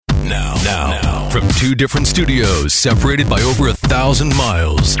Now, from two different studios separated by over 1,000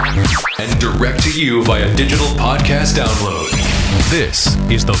 miles and direct to you via digital podcast download, this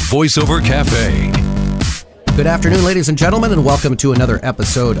is the VoiceOver Cafe. Good afternoon, ladies and gentlemen, and welcome to another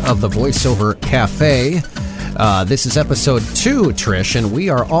episode of the VoiceOver Cafe. This is episode 2, Trish, and we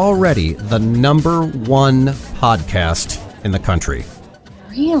are already the number 1 podcast in the country.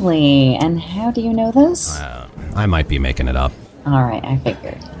 Really? And how do you know this? I might be making it up. All right, I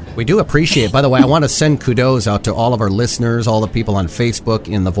figured. We do appreciate, by the way, I want to send kudos out to all of our listeners, all the people on Facebook,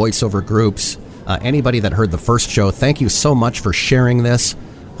 in the VoiceOver groups, anybody that heard the first show. Thank you so much for sharing this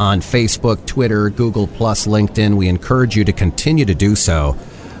on Facebook, Twitter, Google+, LinkedIn. We encourage you to continue to do so.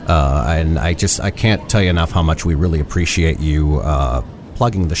 And I can't tell you enough how much we really appreciate you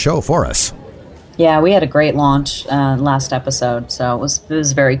plugging the show for us. Yeah, we had a great launch last episode, so it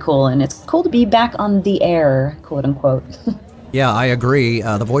was very cool. And it's cool to be back on the air, quote unquote. Yeah, I agree.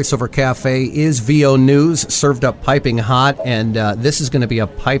 The VoiceOver Cafe is VO News, served up piping hot, and this is going to be a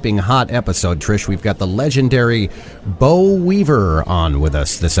piping hot episode, Trish. We've got the legendary Beau Weaver on with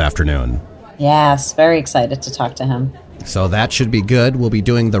us this afternoon. Yes, very excited to talk to him. So that should be good. We'll be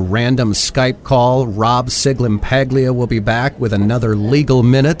doing the random Skype call. Rob Siglin-Paglia will be back with another legal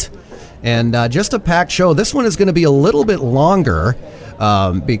minute. And just a packed show. This one is going to be a little bit longer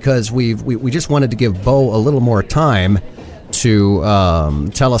because we just wanted to give Beau a little more time to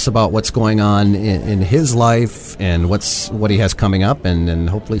tell us about what's going on in his life and what he has coming up, and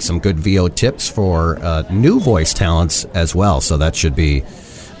hopefully some good VO tips for new voice talents as well. So that should be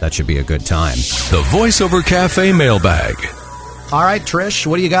a good time. The VoiceOver Cafe mailbag. All right, Trish,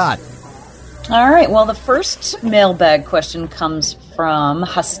 what do you got? All right, well, the first mailbag question comes from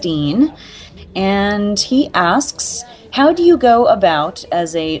Hastine, and he asks, how do you go about,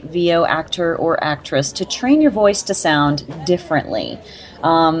 as a VO actor or actress, to train your voice to sound differently?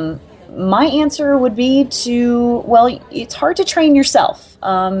 My answer would be it's hard to train yourself.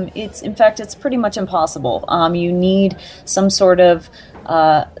 It's pretty much impossible. You need some sort of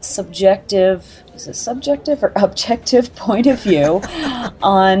subjective or objective point of view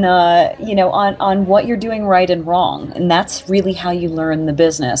on what you're doing right and wrong, and that's really how you learn the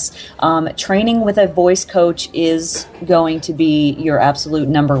business. Training with a voice coach is going to be your absolute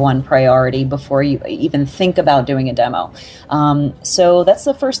number 1 priority before you even think about doing a demo. So that's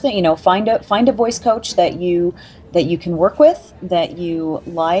the first thing. Find a voice coach that you can work with, that you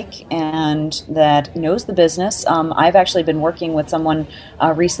like, and that knows the business. I've actually been working with someone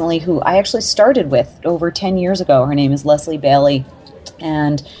recently who I actually started with over 10 years ago. Her name is Leslie Bailey,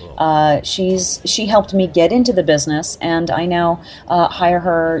 and she helped me get into the business, and I now hire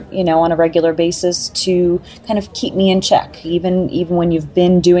her, on a regular basis to kind of keep me in check. Even when you've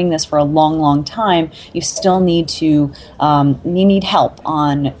been doing this for a long, long time, you still need to you need help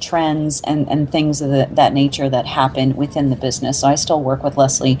on trends and things of that nature that happen within the business. So I still work with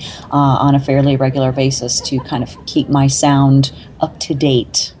Leslie on a fairly regular basis to kind of keep my sound up to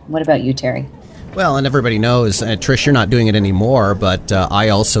date. What about you, Terry? Well, and everybody knows, Trish, you're not doing it anymore, but I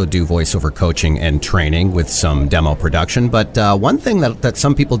also do voiceover coaching and training with some demo production. But one thing that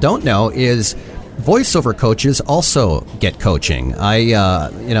some people don't know is voiceover coaches also get coaching.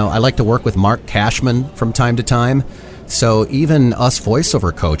 I like to work with Mark Cashman from time to time. So even us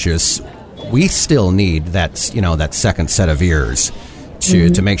voiceover coaches, we still need that second set of ears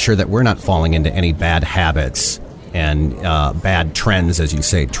to make sure that we're not falling into any bad habits and bad trends, as you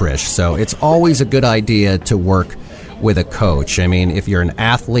say, Trish. So it's always a good idea to work with a coach. I mean, if you're an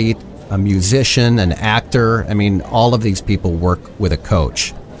athlete, a musician, an actor, all of these people work with a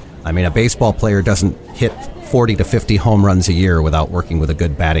coach. I mean, a baseball player doesn't hit 40 to 50 home runs a year without working with a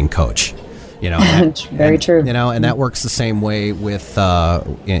good batting coach. Very true. And that works the same way with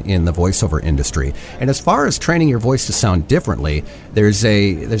in the voiceover industry. And as far as training your voice to sound differently, there's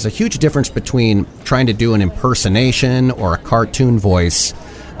a huge difference between trying to do an impersonation or a cartoon voice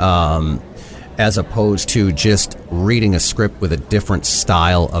as opposed to just reading a script with a different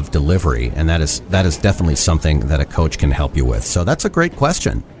style of delivery. And that is definitely something that a coach can help you with. So that's a great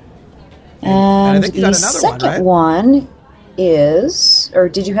question. And I think you got another one, right? The second one is, or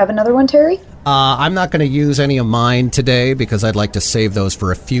did you have another one, Terry? I'm not going to use any of mine today because I'd like to save those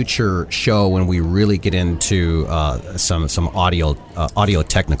for a future show when we really get into some audio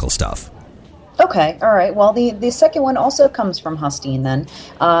technical stuff. Okay, all right. Well, the second one also comes from Hastine then,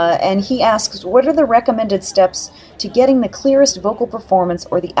 and he asks, what are the recommended steps to getting the clearest vocal performance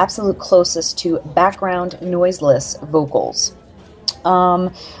or the absolute closest to background noiseless vocals?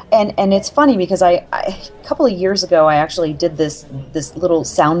 And it's funny because a couple of years ago I actually did this little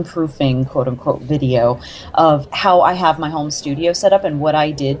soundproofing quote unquote video of how I have my home studio set up and what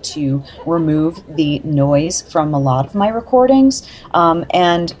I did to remove the noise from a lot of my recordings,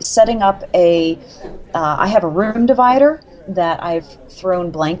 and setting up I have a room divider that I've thrown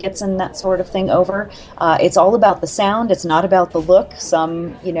blankets and that sort of thing over. It's all about the sound. It's not about the look.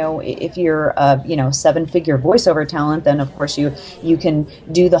 If you're a, 7-figure voiceover talent, then of course you can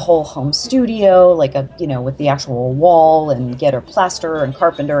do the whole home studio, like with the actual wall and get a plasterer and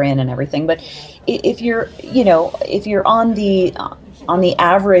carpenter in and everything. But if you're on the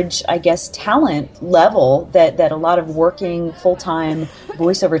average, I guess, talent level that a lot of working full-time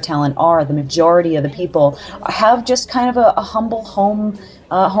voiceover talent are, the majority of the people have just kind of a humble home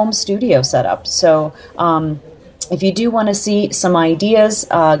studio setup. So if you do want to see some ideas,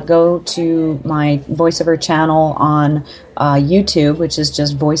 go to my voiceover channel on YouTube, which is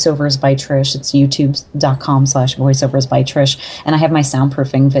just Voiceovers by Trish. It's youtube.com/voiceovers by Trish. And I have my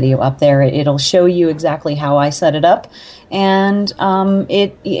soundproofing video up there. It'll show you exactly how I set it up. And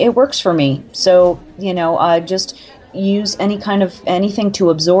it works for me. So, just use anything to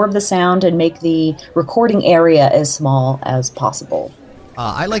absorb the sound and make the recording area as small as possible.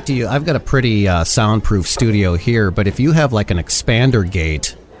 I've got a pretty soundproof studio here, but if you have like an expander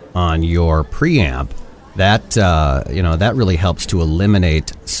gate on your preamp, that really helps to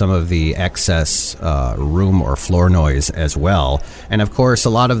eliminate some of the excess room or floor noise as well. And of course, a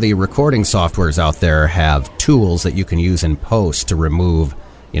lot of the recording softwares out there have tools that you can use in post to remove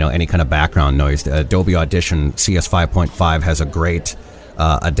any kind of background noise. Adobe Audition CS 5.5 has a great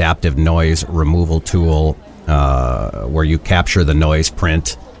adaptive noise removal tool where you capture the noise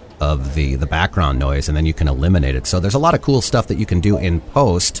print of the background noise, and then you can eliminate it. So there's a lot of cool stuff that you can do in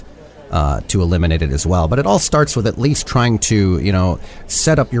post to eliminate it as well. But it all starts with at least trying to,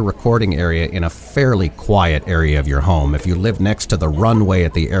 set up your recording area in a fairly quiet area of your home. If you live next to the runway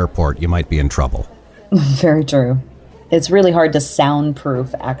at the airport, you might be in trouble. Very true. It's really hard to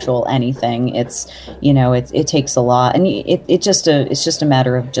soundproof actual anything. It's, it takes a lot, and it's just a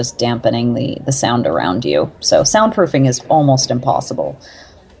matter of just dampening the sound around you. So soundproofing is almost impossible,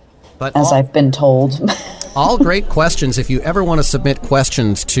 but I've been told. All great questions. If you ever want to submit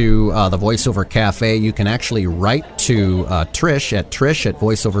questions to the VoiceOver Cafe, you can actually write to Trish at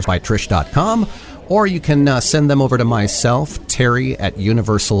voiceoversbytrish.com, or you can send them over to myself, Terry, at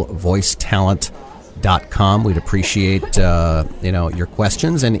universalvoicetalent.com. We'd appreciate your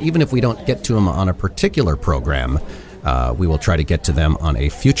questions, and even if we don't get to them on a particular program, we will try to get to them on a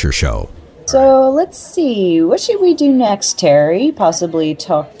future show. So let's see, what should we do next, Terry? Possibly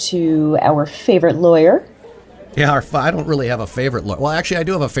talk to our favorite lawyer. Yeah, I don't really have a favorite lawyer. Well, actually, I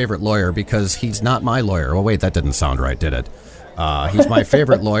do have a favorite lawyer because he's not my lawyer. Oh, wait, that didn't sound right, did it? He's my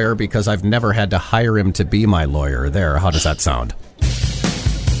favorite lawyer because I've never had to hire him to be my lawyer. There, how does that sound?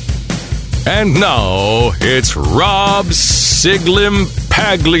 And now, it's Rob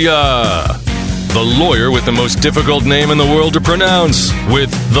Siglimpaglia, the lawyer with the most difficult name in the world to pronounce, with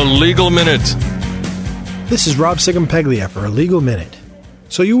the Legal Minute. This is Rob Siglimpaglia for a Legal Minute.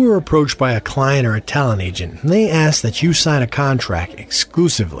 So you were approached by a client or a talent agent, and they asked that you sign a contract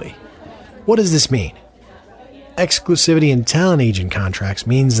exclusively. What does this mean? Exclusivity in talent agent contracts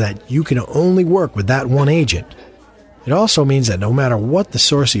means that you can only work with that one agent. It also means that no matter what the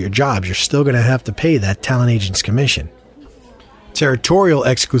source of your jobs, you're still going to have to pay that talent agent's commission. Territorial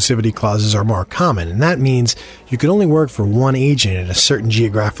exclusivity clauses are more common, and that means you can only work for one agent in a certain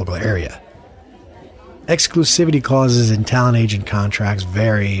geographical area. Exclusivity clauses in talent agent contracts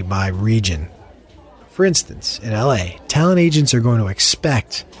vary by region. For instance, in LA, talent agents are going to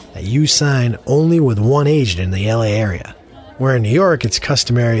expect that you sign only with one agent in the LA area, where in New York it's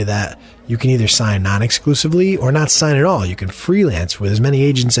customary that you can either sign non-exclusively or not sign at all. You can freelance with as many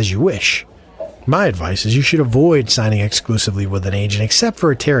agents as you wish. My advice is you should avoid signing exclusively with an agent except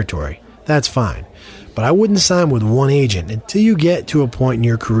for a territory. That's fine. But I wouldn't sign with one agent until you get to a point in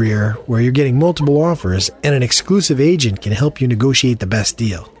your career where you're getting multiple offers and an exclusive agent can help you negotiate the best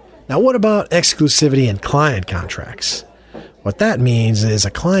deal. Now, what about exclusivity in client contracts? What that means is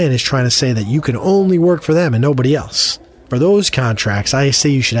a client is trying to say that you can only work for them and nobody else. For those contracts, I say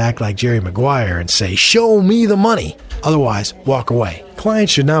you should act like Jerry Maguire and say, "Show me the money." Otherwise, walk away.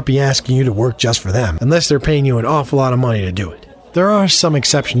 Clients should not be asking you to work just for them unless they're paying you an awful lot of money to do it. There are some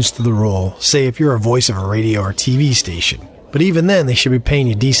exceptions to the rule, say if you're a voice of a radio or TV station. But even then, they should be paying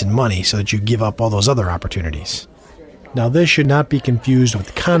you decent money so that you give up all those other opportunities. Now, this should not be confused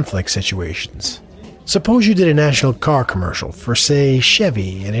with conflict situations. Suppose you did a national car commercial for, say,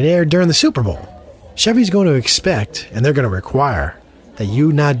 Chevy, and it aired during the Super Bowl. Chevy's going to expect, and they're going to require, that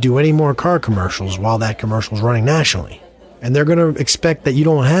you not do any more car commercials while that commercial's running nationally. And they're going to expect that you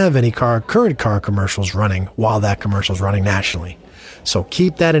don't have any current car commercials running while that commercial's running nationally. So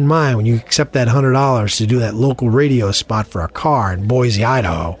keep that in mind when you accept that $100 to do that local radio spot for a car in Boise,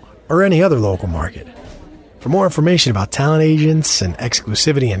 Idaho, or any other local market. For more information about talent agents and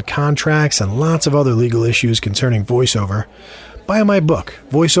exclusivity and contracts and lots of other legal issues concerning voiceover, buy my book,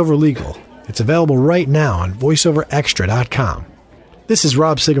 Voiceover Legal. It's available right now on voiceoverextra.com. This is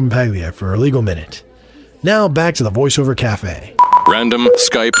Rob Sigampaglia for a Legal Minute. Now back to the Voiceover Cafe. Random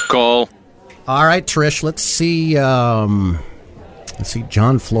Skype call. All right, Trish, let's see.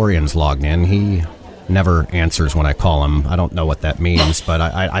 John Florian's logged in. He never answers when I call him. I don't know what that means, but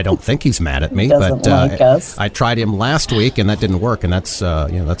I don't think he's mad at me. Doesn't like us. I tried him last week, and that didn't work, and that's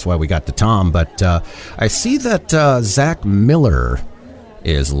why we got to Tom. But I see that Zach Miller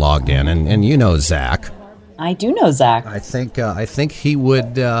is logged in, and you know Zach. I do know Zach. I think he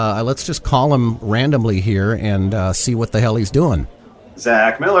would. Let's just call him randomly here and see what the hell he's doing.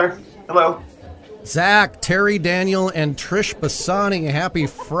 Zach Miller. Hello. Zach, Terry Daniel, and Trish Bassani. Happy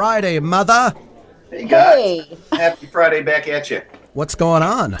Friday, mother. Hey, guys. Hey. Happy Friday back at you. What's going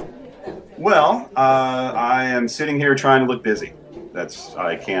on? Well, I am sitting here trying to look busy.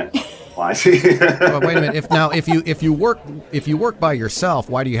 I can't lie to you. Well, wait a minute. If you work by yourself,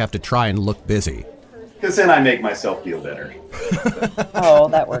 why do you have to try and look busy? Because then I make myself feel better. Oh,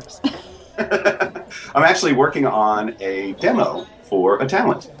 that works. I'm actually working on a demo for a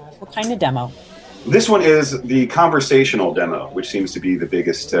talent. What kind of demo? This one is the conversational demo, which seems to be the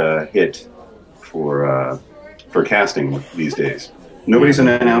biggest hit for casting these days. Nobody's an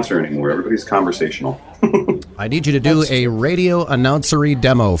announcer anymore. Everybody's conversational. I need you to do a radio announcery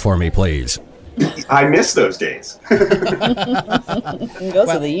demo for me, please. I miss those days. Those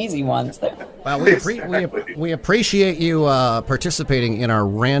are the easy ones. Well, Exactly. we appreciate you participating in our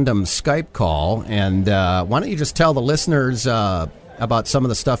random Skype call, and why don't you just tell the listeners about some of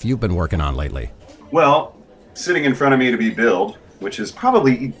the stuff you've been working on lately? Well, sitting in front of me to be billed, which is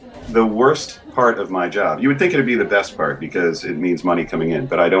probably the worst part of my job. You would think it would be the best part because it means money coming in,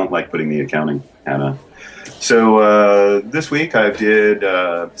 but I don't like putting the accounting hat on. So this week I did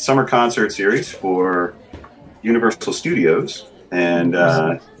a summer concert series for Universal Studios, and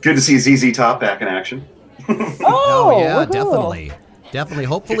good to see ZZ Top back in action. Oh yeah, woohoo. definitely.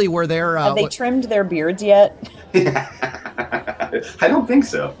 Hopefully we're there. Have they trimmed their beards yet? I don't think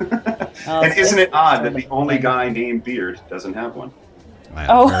so. And isn't it odd that the only guy named Beard doesn't have one?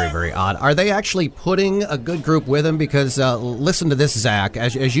 Wow, very, very odd. Are they actually putting a good group with him? Because listen to this, Zach.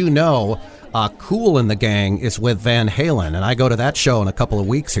 As you know, Kool and the Gang is with Van Halen, and I go to that show in a couple of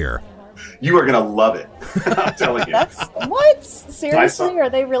weeks here. You are going to love it. I'm telling you. What? Seriously? Are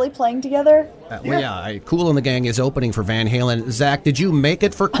they really playing together? Kool and the Gang is opening for Van Halen. Zach, did you make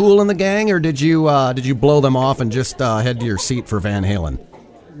it for Kool and the Gang, or did you blow them off and just head to your seat for Van Halen?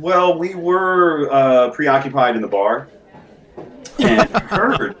 Well, we were preoccupied in the bar and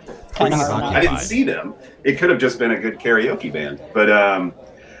heard. I didn't see them. It could have just been a good karaoke band, but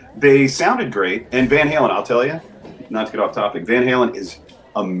they sounded great. And Van Halen, I'll tell you, not to get off topic, Van Halen is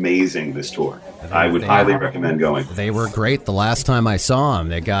amazing this tour. I would highly recommend going. They were great the last time I saw them.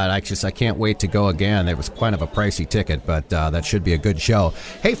 They got I can't wait to go again. It was kind of a pricey ticket, but that should be a good show.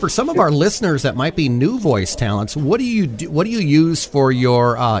 Hey, for some of our listeners that might be new voice talents, what do you use for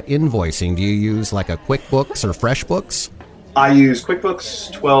your invoicing? Do you use like a QuickBooks or FreshBooks? I use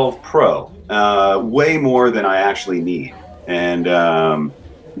QuickBooks 12 Pro, way more than I actually need. And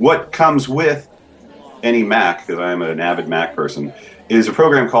what comes with any Mac, because I'm an avid Mac person, is a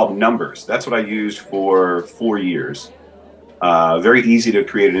program called Numbers. That's what I used for 4 years. Very easy to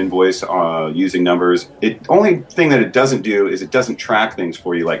create an invoice using Numbers. Only thing that it doesn't do is it doesn't track things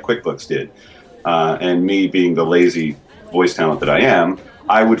for you like QuickBooks did. And me being the lazy voice talent that I am,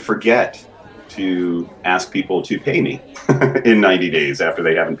 I would forget to ask people to pay me in 90 days after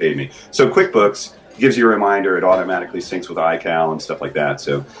they haven't paid me. So QuickBooks gives you a reminder. It automatically syncs with iCal and stuff like that.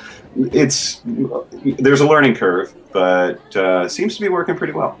 So there's a learning curve, but seems to be working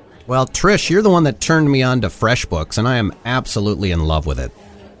pretty well. Well, Trish, you're the one that turned me on to FreshBooks, and I am absolutely in love with it.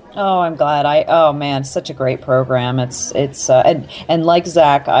 Oh, I'm glad. Oh man, such a great program. It's and like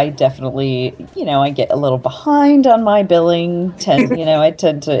Zach, I definitely, I get a little behind on my billing. I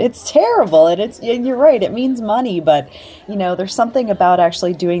tend to. It's terrible, and you're right. It means money, but there's something about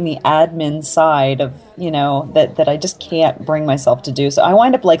actually doing the admin side of that I just can't bring myself to do. So I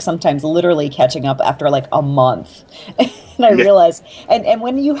wind up sometimes literally catching up after a month. And I realize, and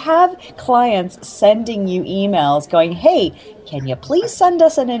when you have clients sending you emails going, hey, can you please send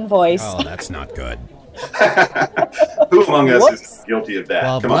us an invoice? Oh, that's not good. Who among us is guilty of that?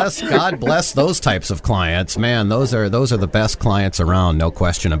 Well, Come God bless those types of clients. Man, those are the best clients around, no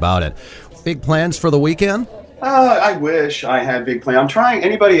question about it. Big plans for the weekend? I wish I had big plans. I'm trying.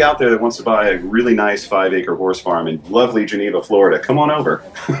 Anybody out there that wants to buy a really nice 5-acre horse farm in lovely Geneva, Florida, come on over.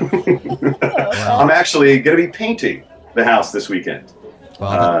 I'm actually going to be painting the house this weekend.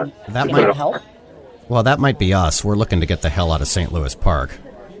 Well, that might help. Well, that might be us. We're looking to get the hell out of St. Louis Park.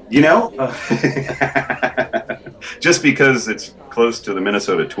 You know, just because it's close to the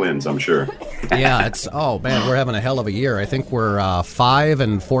Minnesota Twins, I'm sure. Yeah, man, we're having a hell of a year. I think we're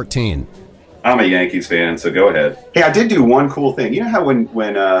 5-14. I'm a Yankees fan, so go ahead. Hey, I did do one cool thing. You know how when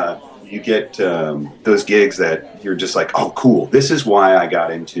you get those gigs that you're just like, oh, cool. This is why I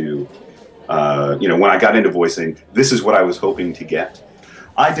got into, when I got into voicing, this is what I was hoping to get.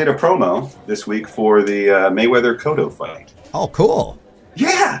 I did a promo this week for the Mayweather-Cotto fight. Oh, cool.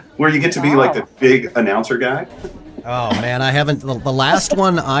 Yeah, where you get to be like the big announcer guy. Oh man, I haven't. The last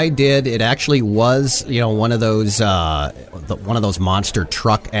one I did, it actually was, one of those monster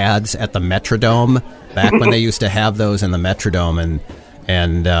truck ads at the Metrodome back when they used to have those in the Metrodome,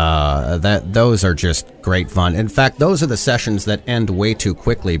 and those are just great fun. In fact, those are the sessions that end way too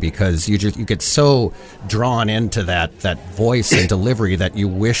quickly because you get so drawn into that voice and delivery that you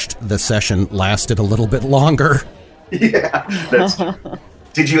wished the session lasted a little bit longer. Yeah, that's true.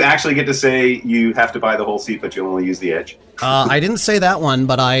 Did you actually get to say you have to buy the whole seat, but you only use the edge? I didn't say that one,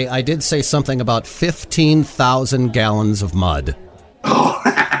 but I did say something about 15,000 gallons of mud. Surrounded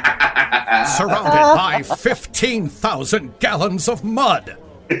by 15,000 gallons of mud.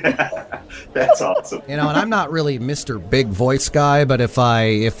 That's awesome. And I'm not really Mr. Big Voice guy, but if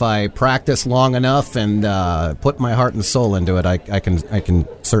I practice long enough and put my heart and soul into it, I can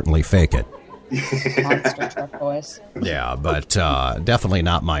certainly fake it. Monster truck voice. Yeah, but definitely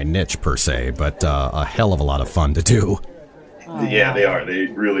not my niche per se, but a hell of a lot of fun to do. Oh, yeah, they are. They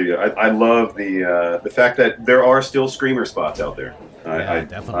really. I love the fact that there are still screamer spots out there.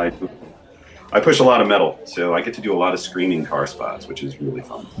 Definitely. I push a lot of metal, so I get to do a lot of screaming car spots, which is really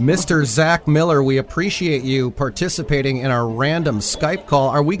fun. Mr. Zach Miller, we appreciate you participating in our random Skype call.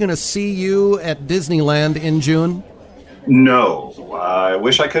 Are we going to see you at Disneyland in June? No, I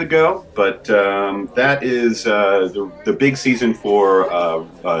wish I could go, but that is the big season for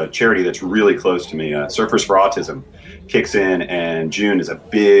a charity that's really close to me. Surfers for Autism kicks in, and June is a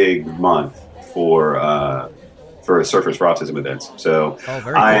big month for Surfers for Autism events. So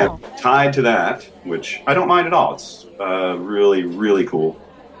I am tied to that, which I don't mind at all. It's really, really cool.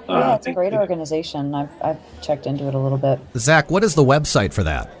 Yeah, it's a great organization. I've checked into it a little bit. Zach, what is the website for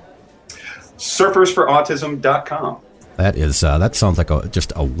that? surfersforautism.com. That sounds like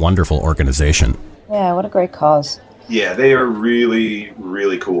just a wonderful organization. Yeah, what a great cause. Yeah, they are really,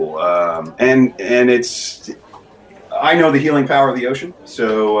 really cool. And it's, I know the healing power of the ocean,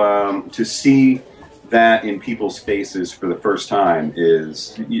 so to see that in people's faces for the first time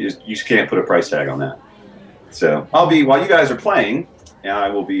is, you just can't put a price tag on that. So while you guys are playing, I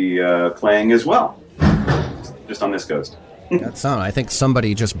will be playing as well, just on this coast. I think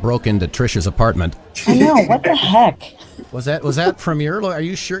somebody just broke into Trish's apartment. I know, what the heck? Was that from your? Are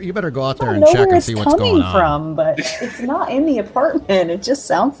you sure? You better go out there and check and see what's going on. From, but it's not in the apartment. It just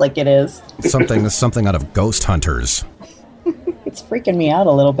sounds like it is. Something out of Ghost Hunters. It's freaking me out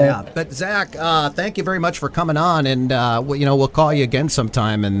a little bit. Yeah, but Zach, thank you very much for coming on, and we'll call you again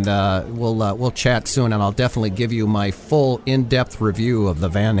sometime, and we'll chat soon, and I'll definitely give you my full in-depth review of the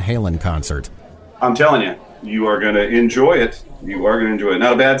Van Halen concert. I'm telling you, you are going to enjoy it. You are going to enjoy it.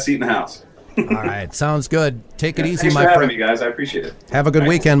 Not a bad seat in the house. All right, sounds good. Take it easy, my friend. Thanks for having me, guys. I appreciate it. Have a good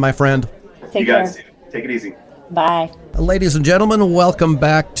weekend, my friend. Take you guys care. Take it easy. Bye. Ladies and gentlemen, welcome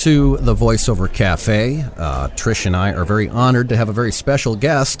back to the VoiceOver Cafe. Trish and I are very honored to have a very special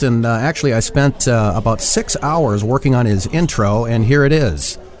guest, and actually I spent about 6 hours working on his intro, and here it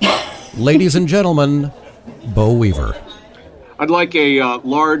is. Ladies and gentlemen, Beau Weaver. I'd like a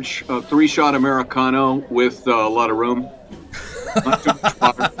large 3-shot Americano with a lot of room. Not too much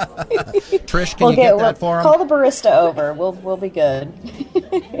water. Trish, can you get that for him? Call the barista over. We'll be good.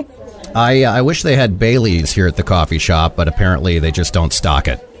 I wish they had Bailey's here at the coffee shop, but apparently they just don't stock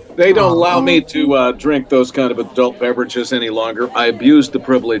it. They don't allow me to drink those kind of adult beverages any longer. I abused the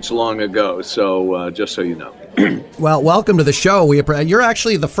privilege long ago, so just so you know. Well, welcome to the show. You're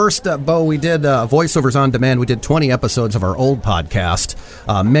actually the first, Beau, we did Voiceovers on Demand. We did 20 episodes of our old podcast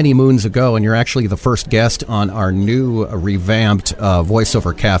many moons ago, and you're actually the first guest on our new revamped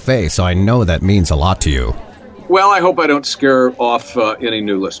Voiceover Cafe, so I know that means a lot to you. Well, I hope I don't scare off any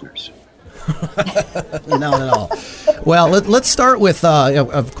new listeners. No. Well, let's start with,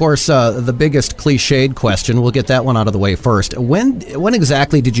 of course, the biggest cliched question. We'll get that one out of the way first. When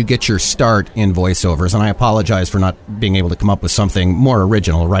exactly did you get your start in voiceovers? And I apologize for not being able to come up with something more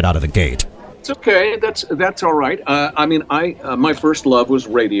original right out of the gate. It's okay. That's all right. My first love was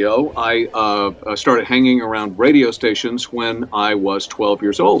radio. I started hanging around radio stations when I was 12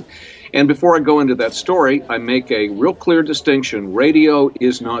 years old. And before I go into that story, I make a real clear distinction. Radio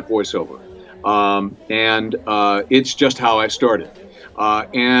is not voiceover. It's just how I started.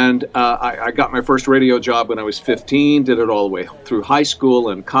 I got my first radio job when I was 15, did it all the way through high school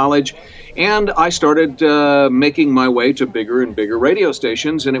and college. And I started making my way to bigger and bigger radio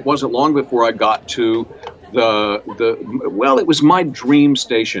stations. And it wasn't long before I got to it was my dream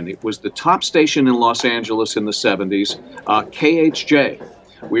station. It was the top station in Los Angeles in the 70s, KHJ.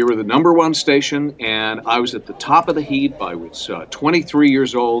 We were the number one station, and I was at the top of the heap. I was 23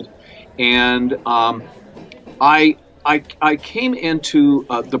 years old, and I came into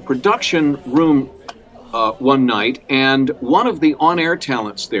the production room one night, and one of the on-air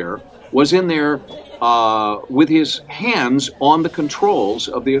talents there was in there with his hands on the controls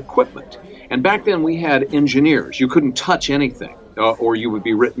of the equipment. And back then we had engineers. You couldn't touch anything, or you would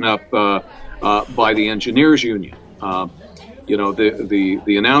be written up by the engineers union.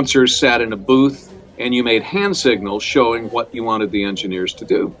 The announcers sat in a booth, and you made hand signals showing what you wanted the engineers to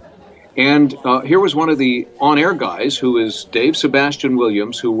do. And here was one of the on-air guys, who is Dave Sebastian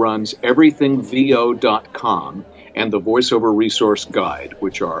Williams, who runs everythingvo.com and the VoiceOver Resource Guide,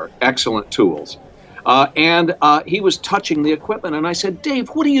 which are excellent tools. He was touching the equipment, and I said, "Dave,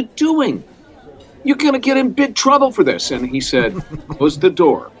 what are you doing? You're going to get in big trouble for this." And he said, "Close the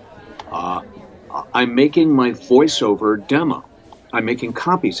door. I'm making my voiceover demo. I'm making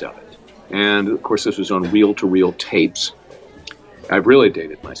copies of it." And, of course, this was on reel-to-reel tapes. I've really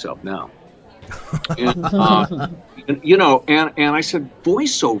dated myself now. And, and I said,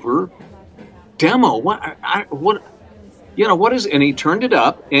 "Voiceover demo? What is it?" And he turned it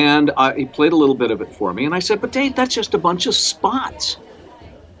up, and he played a little bit of it for me. And I said, "But Dave, that's just a bunch of spots."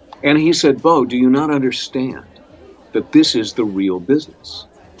 And he said, "Beau, do you not understand that this is the real business?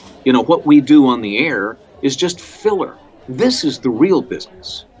 What we do on the air is just filler. This is the real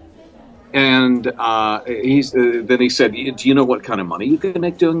business." And then he said, "Do you know what kind of money you can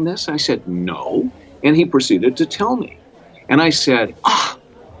make doing this?" I said, "No." And he proceeded to tell me. And I said,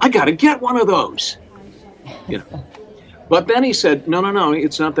 "I got to get one of those." But then he said, no,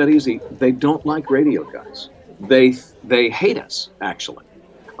 it's not that easy. They don't like radio guys. They hate us, actually.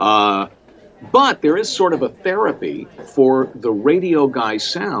 But there is sort of a therapy for the radio guy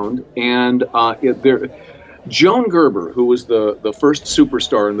sound, and Joan Gerber, who was the first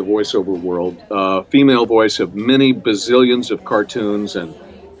superstar in the voiceover world, female voice of many bazillions of cartoons and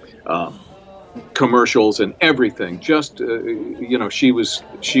commercials and everything. Just she was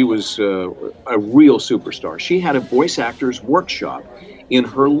a real superstar. She had a voice actors workshop in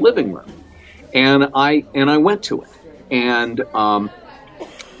her living room, and I went to it, and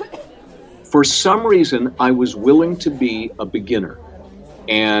for some reason I was willing to be a beginner.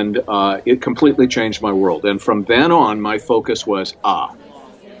 And it completely changed my world. And from then on, my focus was,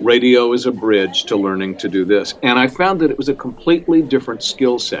 radio is a bridge to learning to do this. And I found that it was a completely different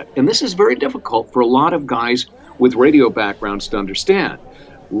skill set. And this is very difficult for a lot of guys with radio backgrounds to understand.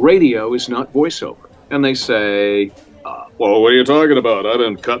 Radio is not voiceover. And they say, "Well, what are you talking about? I've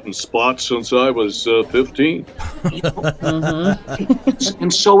been cutting spots since I was 15.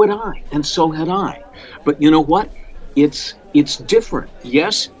 And so had I. And so had I. But you know what? It's different.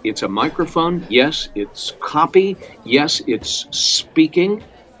 Yes, it's a microphone. Yes, it's copy. Yes, it's speaking.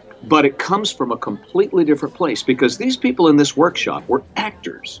 But it comes from a completely different place, because these people in this workshop were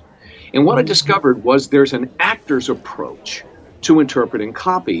actors. And what I discovered was there's an actor's approach to interpreting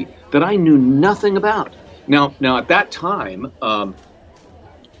copy that I knew nothing about. Now at that time, on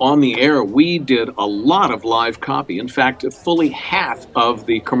the air, we did a lot of live copy. In fact, fully half of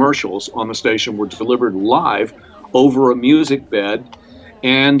the commercials on the station were delivered live over a music bed.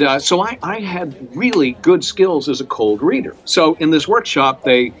 And so I had really good skills as a cold reader. So in this workshop,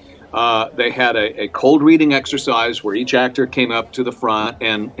 they had a cold reading exercise where each actor came up to the front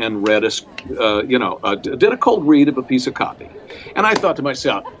and read did a cold read of a piece of copy. And I thought to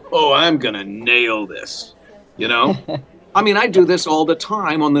myself, I'm going to nail this, I mean, I do this all the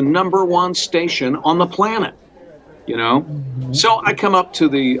time on the number one station on the planet, So I come up to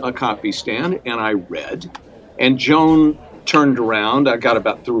the copy stand and I read. And Joan turned around. I got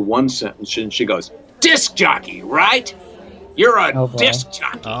about through one sentence, and she goes, "Disc jockey, right? You're a disc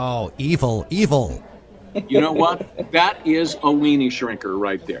jockey." Oh, evil. You know what? That is a weenie shrinker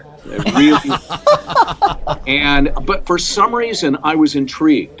right there. It really. But for some reason, I was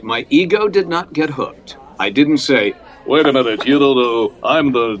intrigued. My ego did not get hooked. I didn't say, "Wait a minute, you don't know,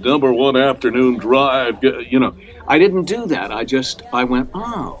 I'm the number one afternoon drive." I didn't do that. I went,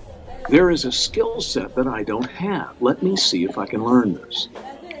 oh, there is a skill set that I don't have. Let me see if I can learn this.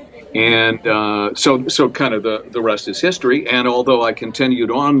 And so kind of the rest is history. And although I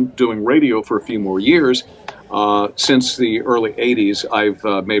continued on doing radio for a few more years, since the early 80s, I've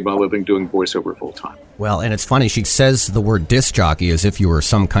made my living doing voiceover full time. Well, and it's funny, she says the word disc jockey as if you were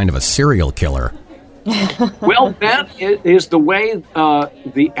some kind of a serial killer. Well, that is the way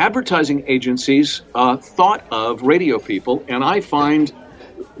the advertising agencies thought of radio people, and I find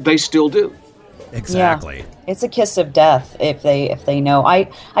they still do. Exactly. Yeah. It's a kiss of death if they know. I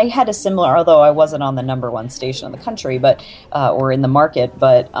had a similar, although I wasn't on the number one station in the country, but or in the market.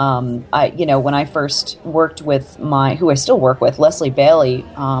 But when I first worked with who I still work with, Leslie Bailey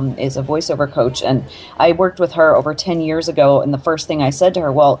is a voiceover coach, and I worked with her over 10 years ago. And the first thing I said to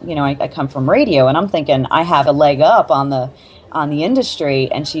her, well, I come from radio, and I'm thinking I have a leg up on the industry.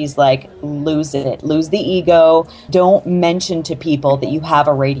 And she's like, lose it, lose the ego. Don't mention to people that you have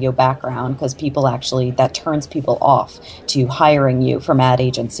a radio background, because people that turns people off to hiring you from ad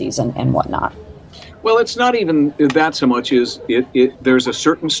agencies and whatnot. Well, it's not even that so much as there's a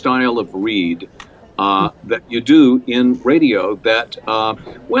certain style of read that you do in radio that,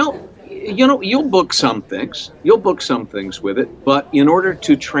 you'll book some things. You'll book some things with it. But in order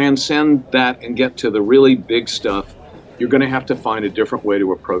to transcend that and get to the really big stuff, you're going to have to find a different way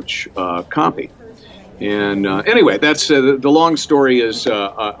to approach copy. And anyway, that's the long story is,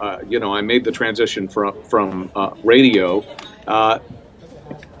 I made the transition from radio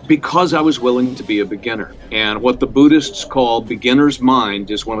because I was willing to be a beginner. And what the Buddhists call beginner's mind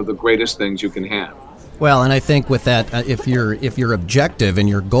is one of the greatest things you can have. Well, and I think with that, if your objective and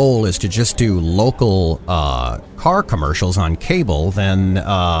your goal is to just do local car commercials on cable, then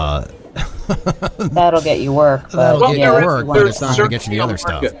that'll get you work. That'll get you work, but it's not going to get you the other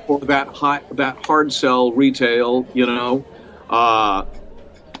stuff. For that hard sell retail,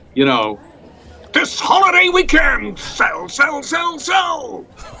 this holiday weekend, sell.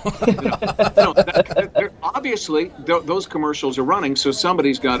 Obviously, those commercials are running, so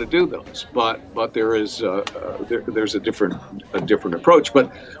somebody's got to do those. But there is there's a different approach.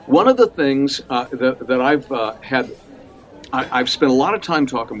 But one of the things that I've had. I've spent a lot of time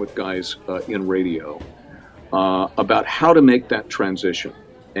talking with guys in radio about how to make that transition.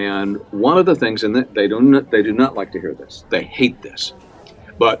 And one of the things, and they do not like to hear this, they hate this,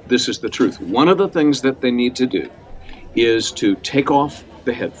 but this is the truth. One of the things that they need to do is to take off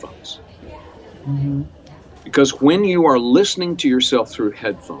the headphones. Mm-hmm. Because when you are listening to yourself through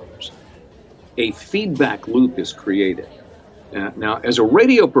headphones, a feedback loop is created. Now, as a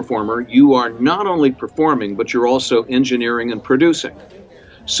radio performer, you are not only performing, but you're also engineering and producing.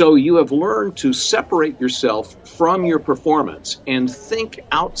 So you have learned to separate yourself from your performance and think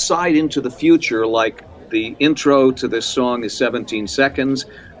outside into the future, like the intro to this song is 17 seconds.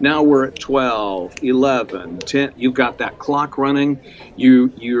 Now we're at 12, 11, 10. You've got that clock running.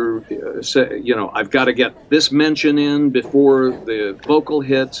 I've got to get this mention in before the vocal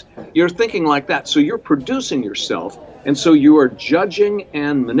hits. You're thinking like that. So you're producing yourself. And so you are judging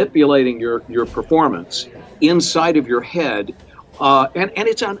and manipulating your performance inside of your head, and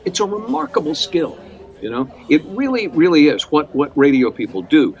it's a remarkable skill. It really, really is what radio people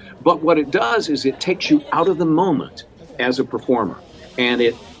do. But what it does is it takes you out of the moment as a performer, and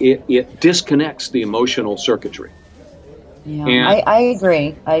it disconnects the emotional circuitry. Yeah, and I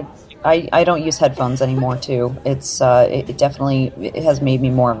agree. I don't use headphones anymore too. It's it definitely has made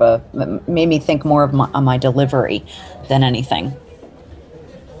me made me think more of my delivery than anything.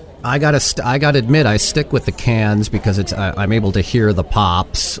 I gotta admit, I stick with the cans because I'm able to hear the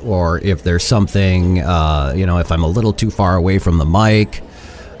pops, or if there's something, if I'm a little too far away from the mic,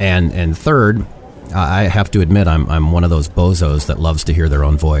 and third, I have to admit I'm one of those bozos that loves to hear their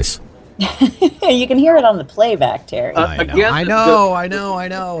own voice. You can hear it on the playback, Terry. I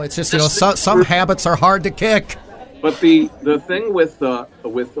know. It's just some habits are hard to kick. But the thing with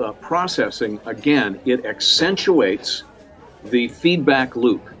processing, again, it accentuates the feedback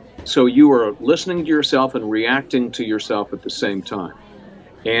loop. So you are listening to yourself and reacting to yourself at the same time,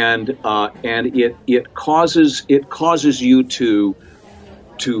 and it causes you to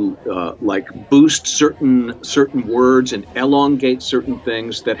boost certain words and elongate certain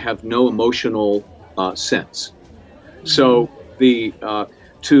things that have no emotional sense. So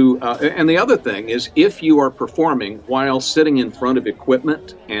and the other thing is, if you are performing while sitting in front of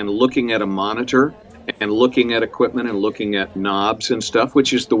equipment and looking at a monitor and looking at equipment and looking at knobs and stuff,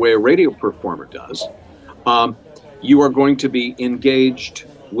 which is the way a radio performer does, you are going to be engaged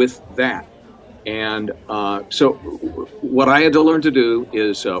with that. And so what I had to learn to do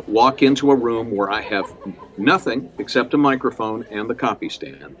is walk into a room where I have nothing except a microphone and the copy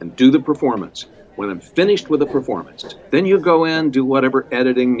stand and do the performance. When I'm finished with the performance, then you go in, do whatever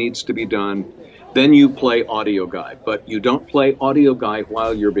editing needs to be done. Then you play audio guide, but you don't play audio guide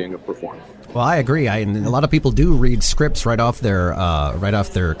while you're being a performer. Well, I agree. And a lot of people do read scripts right off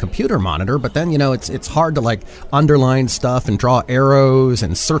their computer monitor, but then it's hard to like underline stuff and draw arrows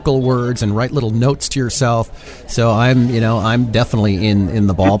and circle words and write little notes to yourself. So I'm definitely in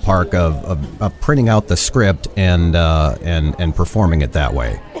the ballpark of printing out the script and performing it that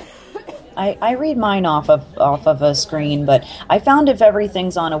way. I read mine off of a screen, but I found if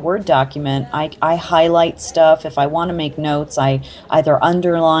everything's on a Word document, I highlight stuff. If I want to make notes, I either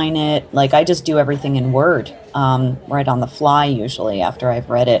underline it, like I just do everything in Word, right on the fly usually after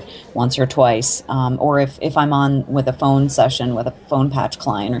I've read it once or twice. Or if I'm on with a phone session with a phone patch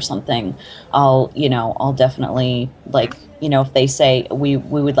client or something, I'll definitely if they say we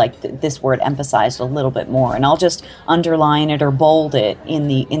would like this word emphasized a little bit more, and I'll just underline it or bold it in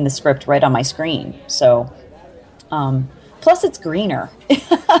the script right on my screen. So, plus it's greener.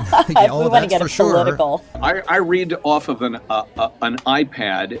 Yeah, we want to get it political. Sure. I read off of an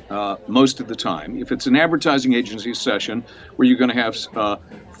iPad most of the time. If it's an advertising agency session where you're going to have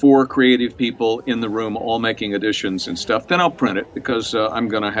 4 creative people in the room all making additions and stuff, then I'll print it because I'm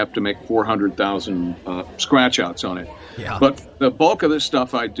going to have to make 400,000 scratch outs on it. Yeah. But the bulk of the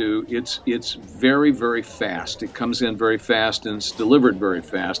stuff I do, it's very, very fast. It comes in very fast and it's delivered very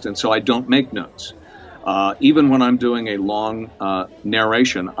fast, and so I don't make notes. Even when I'm doing a long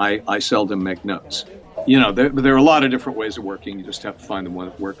narration, I seldom make notes. There are a lot of different ways of working. You just have to find the one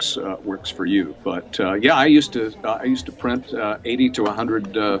that works for you. But I used to print 80 to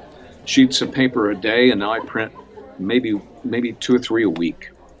 100 sheets of paper a day, and now I print maybe 2 or 3 a week.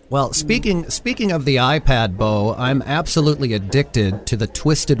 Well, speaking of the iPad, Beau, I'm absolutely addicted to the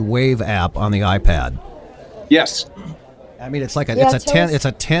Twisted Wave app on the iPad. Yes. I mean, it's a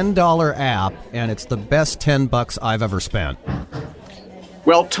 $10 app, and it's the best $10 I've ever spent.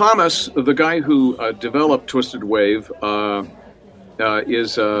 Well, Thomas, the guy who developed Twisted Wave,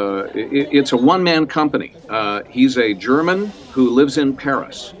 it's a one-man company. He's a German who lives in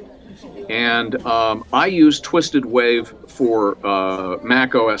Paris, and I use Twisted Wave for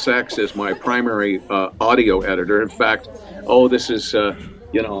Mac OS X as my primary audio editor. In fact, this is.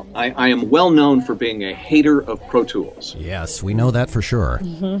 I am well known for being a hater of Pro Tools. Yes, we know that for sure.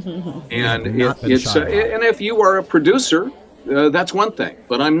 And and if you are a producer, that's one thing,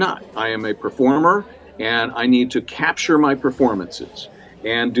 but I'm not. I am a performer, and I need to capture my performances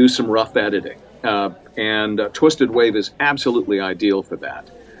and do some rough editing. And Twisted Wave is absolutely ideal for that.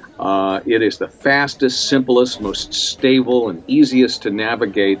 It is the fastest, simplest, most stable, and easiest to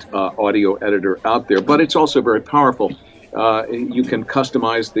navigate audio editor out there, but it's also very powerful. You can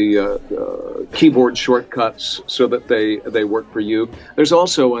customize the keyboard shortcuts so that they work for you. There's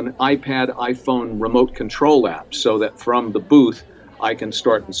also an iPad, iPhone remote control app so that from the booth I can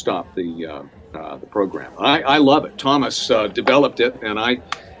start and stop the program. I love it. Thomas developed it, and I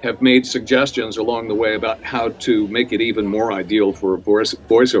have made suggestions along the way about how to make it even more ideal for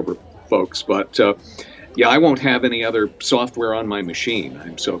voiceover folks. But I won't have any other software on my machine.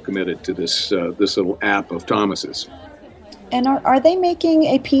 I'm so committed to this little app of Thomas's. And are they making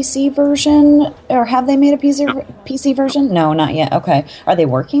a PC version, or have they made a PC version? No, not yet. Okay, are they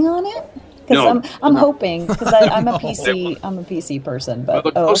working on it? Because I'm hoping, because I'm a PC person. But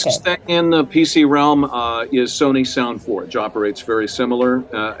the closest thing in the PC realm is Sony SoundForge. Operates very similar,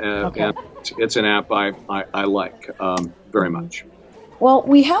 and it's an app I like very much. Well,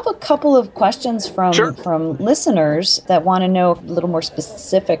 we have a couple of questions from listeners that want to know a little more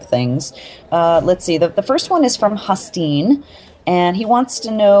specific things. Let's see. The first one is from Hustine, and he wants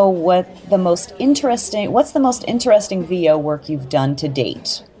to know what's the most interesting VO work you've done to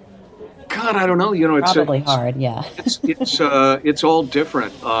date? God, I don't know. It's probably hard. Yeah. It's all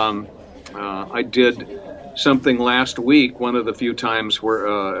different. I did something last week, one of the few times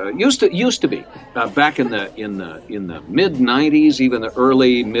where used to be back in the mid 90s, even the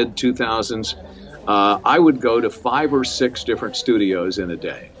early mid 2000s. I would go to 5 or 6 different studios in a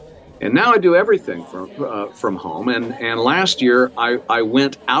day, and now I do everything from home. And last year I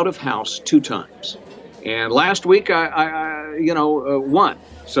went out of house 2 times, and last week I one.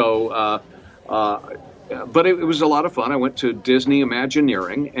 So. But it was a lot of fun. I went to Disney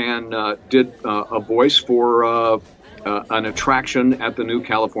Imagineering and did a voice for an attraction at the new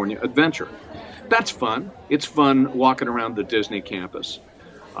California Adventure. that's fun. It's fun walking around the Disney campus.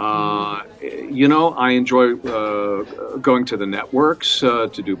 You know, I enjoy going to the networks to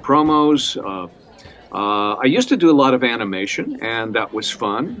do promos. I used to do a lot of animation, and that was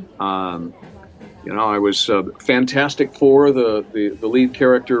fun. You know, I was Fantastic Four, the lead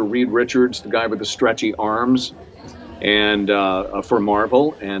character, Reed Richards, the guy with the stretchy arms, and for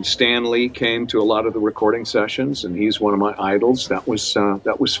Marvel. And Stan Lee came to a lot of the recording sessions, and he's one of my idols. That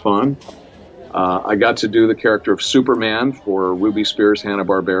was fun. I got to do the character of Superman for Ruby Spears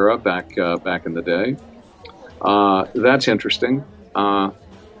Hanna-Barbera back in the day. That's interesting.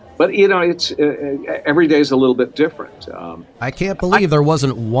 But, you know, it's every day is a little bit different. I can't believe there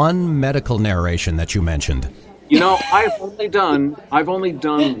wasn't one medical narration that you mentioned. You know, I've only done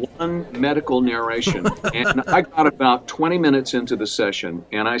one medical narration, and I got about 20 minutes into the session,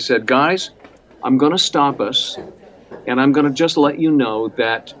 and I said, guys, I'm going to stop us, and I'm going to just let you know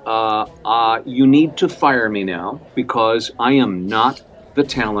that you need to fire me now because I am not the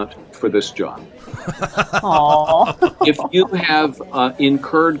talent for this job. Aww. If you have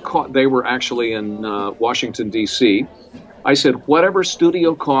incurred they were actually in Washington, D.C. I said, whatever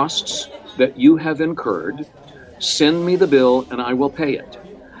studio costs that you have incurred, send me the bill and I will pay it.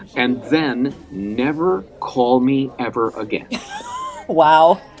 And then never call me ever again.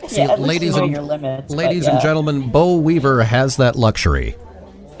 Wow. See, yeah, ladies you know and your limits, ladies but, and gentlemen, Beau Weaver has that luxury.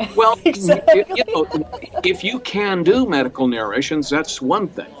 Well, Exactly. you know, if you can do medical narrations, that's one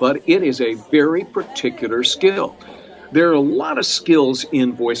thing, but it is a very particular skill. There are a lot of skills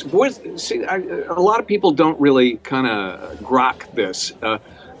in voice. See, a lot of people don't really kind of grok this.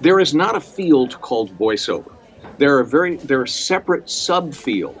 There is not a field called voiceover. There are separate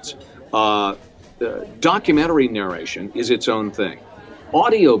subfields. Documentary narration is its own thing.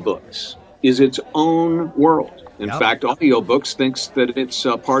 Audiobooks is its own world. In fact, audiobooks thinks that it's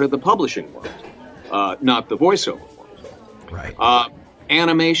part of the publishing world, not the voiceover world. Right.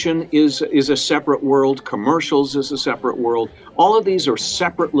 Animation is a separate world. Commercials is a separate world. All of these are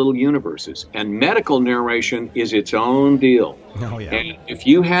separate little universes. And medical narration is its own deal. Oh, yeah. And if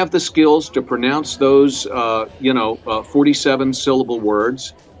you have the skills to pronounce those, 47-syllable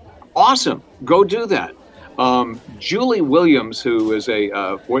words, awesome. Go do that. Julie Williams, who is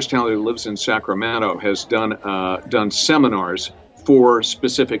a voice talent who lives in Sacramento, has done seminars for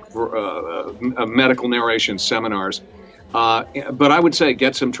specific medical narration seminars. But I would say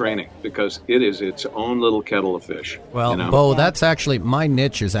get some training because it is its own little kettle of fish. Well, you know? Beau, that's actually, my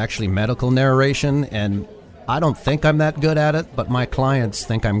niche is actually medical narration, and I don't think I'm that good at it, but my clients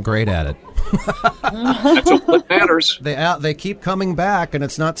think I'm great at it. That's all that matters. They keep coming back, and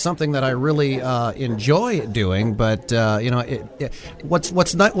it's not something that I really enjoy doing. But what's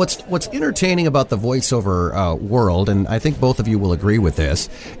entertaining about the voiceover world, and I think both of you will agree with this,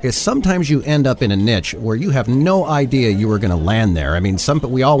 is sometimes you end up in a niche where you have no idea you were going to land there. I mean,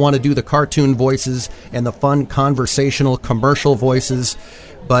 we all want to do the cartoon voices and the fun conversational commercial voices,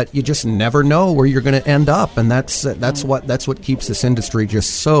 but you just never know where you're going to end up, and that's what keeps this industry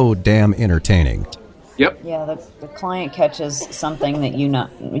just so damn entertaining. Yep. Yeah, the client catches something that you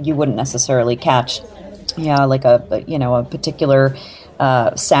wouldn't necessarily catch. Yeah, like a particular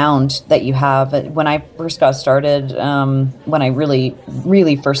sound that you have. When I first got started, when I really,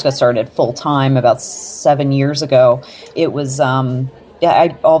 really first got started full time about 7 years ago, it was.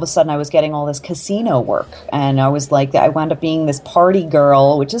 All of a sudden I was getting all this casino work, and I was like, I wound up being this party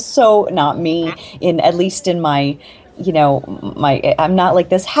girl, which is so not me. At least in my, I'm not like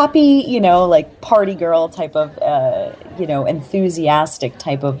this happy, like party girl type of, enthusiastic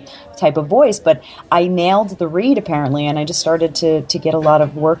type of voice. But I nailed the read apparently, and I just started to get a lot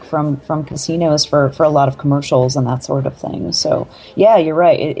of work from casinos for a lot of commercials and that sort of thing. So yeah, you're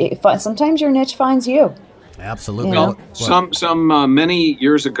right. Sometimes your niche finds you. Absolutely. Yeah. Some many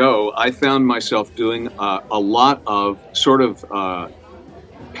years ago, I found myself doing a lot of sort of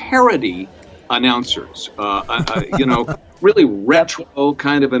parody announcers, really retro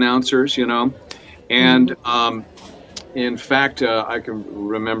kind of announcers, and in fact, I can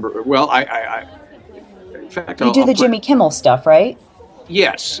remember. Well, in fact, you do the Jimmy Kimmel stuff, right?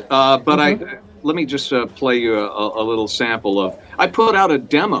 Yes, but let me just play you a little sample of. I put out a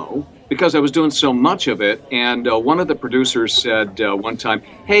demo. Because I was doing so much of it, and one of the producers said one time,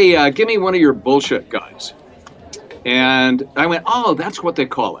 hey, give me one of your bullshit guys. And I went, oh, that's what they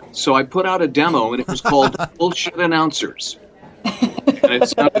call it. So I put out a demo, and it was called Bullshit Announcers. And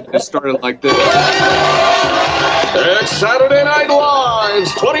it started like this. It's Saturday Night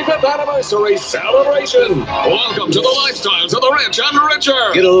Live's 25th anniversary celebration. Welcome to the lifestyles of the rich and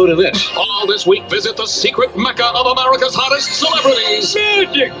richer. Get a load of this. All this week, visit the secret mecca of America's hottest celebrities.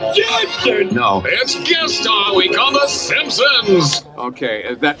 Magic Johnson. No, it's guest star week on The Simpsons.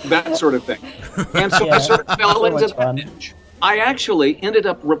 Okay, that sort of thing. And so I sort of fell into that niche. I actually ended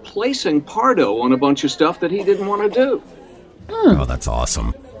up replacing Pardo on a bunch of stuff that he didn't want to do. Oh, that's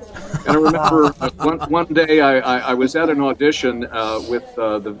awesome. And I remember one day I was at an audition with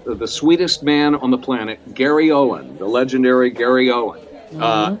the sweetest man on the planet, Gary Owen, the legendary Gary Owen.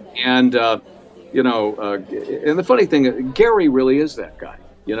 And the funny thing, Gary really is that guy,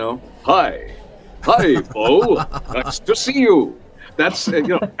 you know. Hi, Beau. Nice to see you. That's,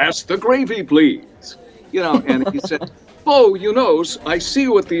 ask the gravy, please. And he said, Beau, I see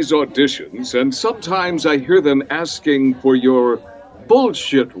you at these auditions, and sometimes I hear them asking for your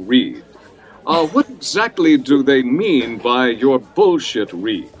bullshit read. What exactly do they mean by your bullshit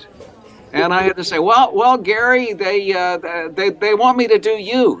read? And I had to say, well, Gary, they want me to do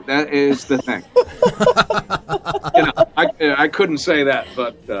you. That is the thing. I couldn't say that,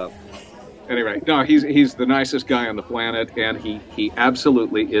 but anyway, no, he's the nicest guy on the planet, and he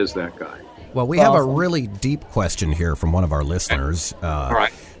absolutely is that guy. Well, we have a really deep question here from one of our listeners. All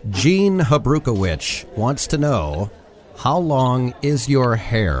right. Gene Habrukowicz wants to know, how long is your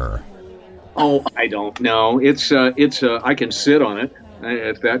hair? Oh, I don't know. It's I can sit on it,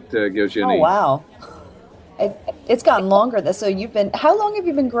 if that gives you any. Oh, wow. It's gotten longer. So how long have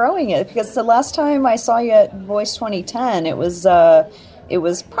you been growing it? Because the last time I saw you at Voice 2010, it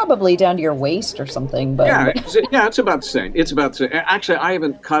was probably down to your waist or something. But it's about the same. It's about the same. Actually, I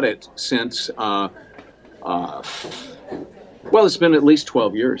haven't cut it since, it's been at least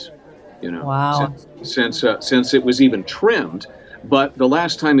 12 years. Wow. Since it was even trimmed. But the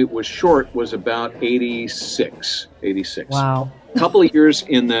last time it was short was about 86. Wow. A couple of years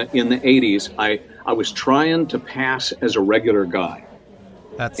in the 80s, I was trying to pass as a regular guy.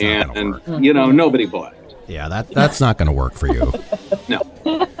 That's not gonna work. Nobody bought it. Yeah, that's not going to work for you. No.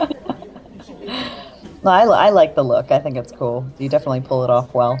 I like the look. I think it's cool. You definitely pull it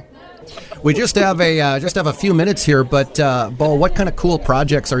off well. We just have a few minutes here, but Beau, what kind of cool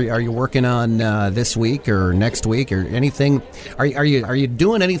projects are you working on this week or next week or anything? Are you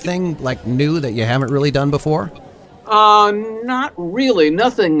doing anything like new that you haven't really done before? Not really.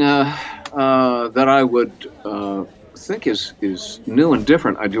 Nothing that I would think is new and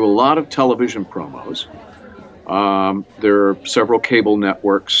different. I do a lot of television promos. There are several cable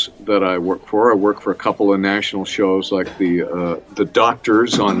networks that I work for. I work for a couple of national shows like the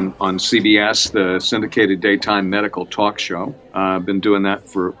Doctors on CBS, the syndicated daytime medical talk show. I've been doing that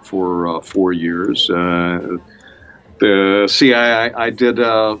for 4 years. I did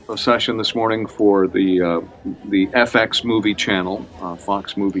a session this morning for the FX movie channel,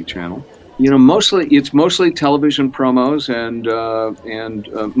 Fox movie channel. It's mostly television promos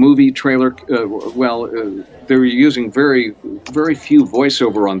and movie trailer. They're using very, very few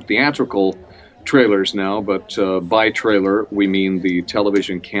voiceover on theatrical trailers now, but by trailer we mean the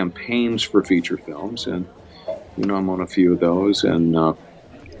television campaigns for feature films, and I'm on a few of those, and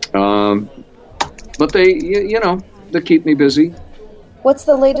but they keep me busy. What's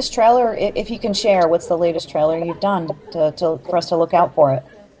the latest trailer, if you can share? What's the latest trailer you've done for us to look out for it?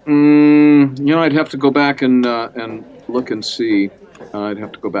 I'd have to go back and look and see. I'd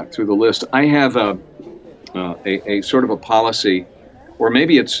have to go back through the list. I have a sort of a policy, or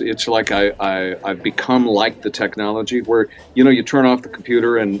maybe it's like I've become like the technology where you turn off the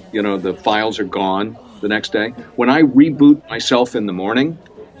computer and the files are gone the next day. When I reboot myself in the morning,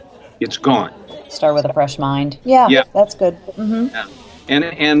 it's gone. Start with a fresh mind. Yeah. That's good. Mm-hmm. Yeah.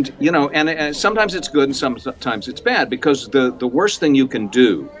 And sometimes it's good and sometimes it's bad, because the worst thing you can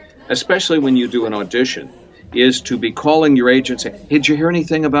do, especially when you do an audition, is to be calling your agent and say, hey, did you hear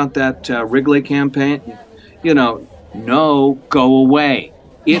anything about that Wrigley campaign? No, go away.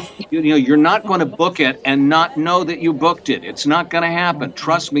 If you're not going to book it and not know that you booked it. It's not going to happen.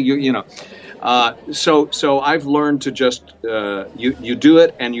 Trust me. So I've learned to just you do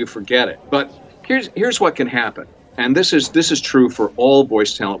it and you forget it. But here's what can happen. And this is true for all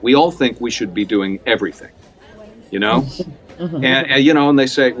voice talent. We all think we should be doing everything, Mm-hmm. And they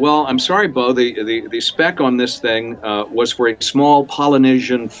say, well, I'm sorry, Beau, the spec on this thing was for a small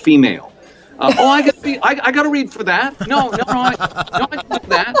Polynesian female. I got to read for that. No, I can do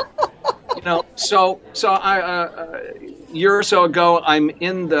that. So a year or so ago, I'm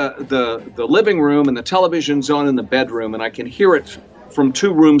in the living room and the television's on in the bedroom, and I can hear it from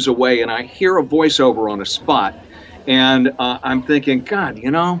 2 rooms away, and I hear a voiceover on a spot. And I'm thinking, God,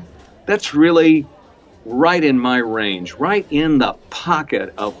 that's really right in my range, right in the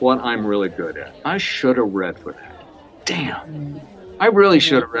pocket of what I'm really good at. I should have read for that. Damn. I really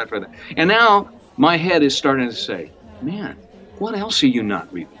should have read for that. And now my head is starting to say, man, what else are you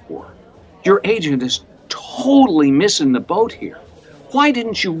not reading for? Your agent is totally missing the boat here. Why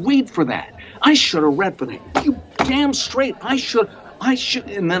didn't you read for that? I should have read for that. You damn straight. I should.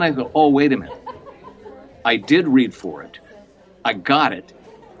 And then I go, oh, wait a minute. I did read for it. I got it.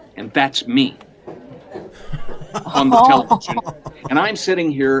 And that's me on the television. And I'm sitting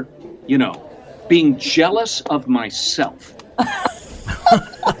here, being jealous of myself.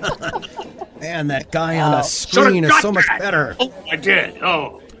 Man, that guy on the screen is so much better. Oh, I did.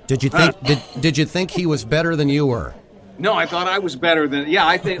 Oh. Did you think did you think he was better than you were? No, I thought I was better than.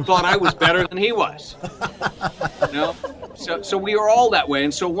 Yeah, thought I was better than he was. So we are all that way.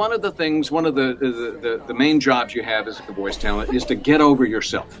 And so one of the main jobs you have as a voice talent is to get over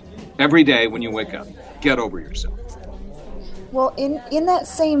yourself every day when you wake up. Get over yourself. Well, in that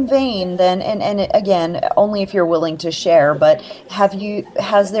same vein, then, and again, only if you're willing to share, but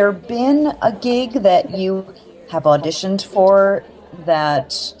has there been a gig that you have auditioned for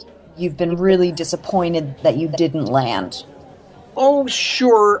that you've been really disappointed that you didn't land? Oh,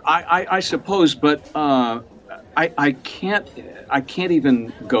 sure, I suppose, but I can't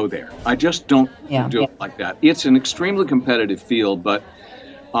even go there. I just don't do it like that. It's an extremely competitive field, but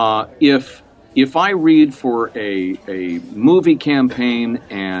if I read for a movie campaign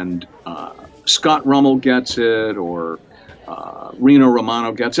and Scott Rummel gets it or Reno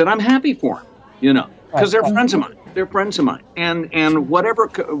Romano gets it, I'm happy for him, because they're friends of mine. They're friends of mine, and whatever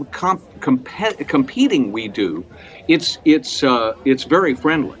competing we do, it's very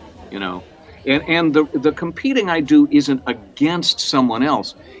friendly, And the competing I do isn't against someone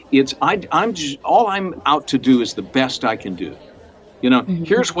else. It's all I'm out to do is the best I can do.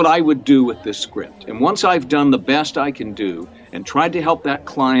 Here's what I would do with this script. And once I've done the best I can do and tried to help that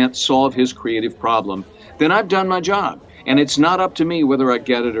client solve his creative problem, then I've done my job. And it's not up to me whether I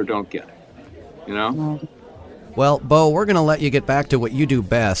get it or don't get it. Well, Beau, we're going to let you get back to what you do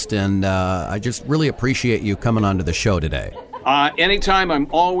best, and I just really appreciate you coming onto the show today. Anytime, I'm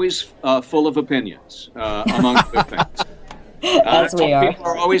always full of opinions, among other things. As we are. People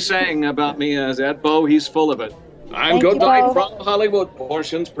are always saying about me as that Beau, he's full of it. I'm good night from Hollywood,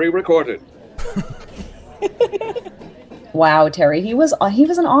 portions pre-recorded. Wow, Terry, he was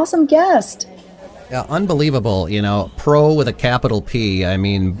an awesome guest. Yeah, unbelievable. Pro with a capital P. I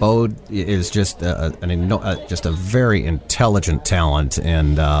mean, Beau is just just a very intelligent talent,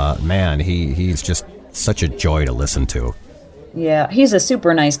 and man, he's just such a joy to listen to. Yeah, he's a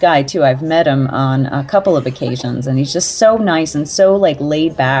super nice guy too. I've met him on a couple of occasions, and he's just so nice and so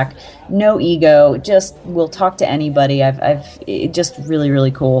laid back, no ego. Just will talk to anybody. I've just really,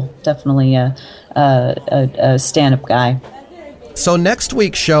 really cool. Definitely a stand-up guy. So next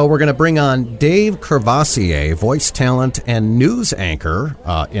week's show, we're going to bring on Dave Courvoisier, voice talent and news anchor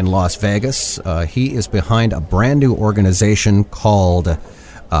in Las Vegas. He is behind a brand new organization called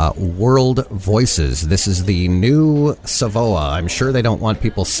World Voices. This is the new Savoa. I'm sure they don't want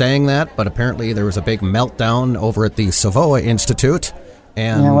people saying that, but apparently there was a big meltdown over at the Savoa Institute.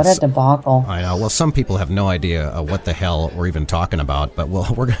 And yeah, what a debacle. I know. Well, some people have no idea what the hell we're even talking about, but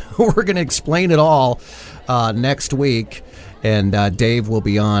we're going to explain it all next week. And Dave will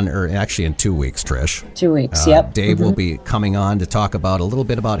be on, or actually in 2 weeks, Trish. 2 weeks, yep. Dave will be coming on to talk about a little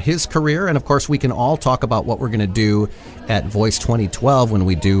bit about his career. And, of course, we can all talk about what we're going to do at Voice 2012 when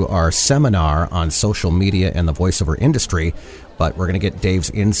we do our seminar on social media and the voiceover industry. But we're going to get Dave's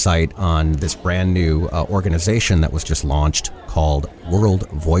insight on this brand new organization that was just launched called World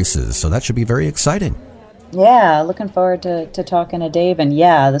Voices. So that should be very exciting. Yeah, looking forward to talking to Dave. And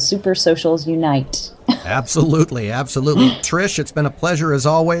yeah, the super socials unite. Absolutely, absolutely. Trish, it's been a pleasure as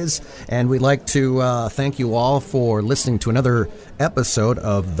always. And we'd like to thank you all for listening to another episode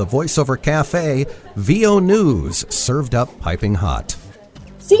of the VoiceOver Cafe, VO News, served up piping hot.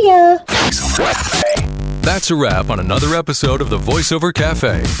 See ya! That's a wrap on another episode of the VoiceOver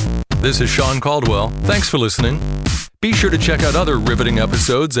Cafe. This is Sean Caldwell. Thanks for listening. Be sure to check out other riveting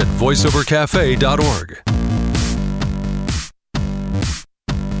episodes at voiceovercafe.org.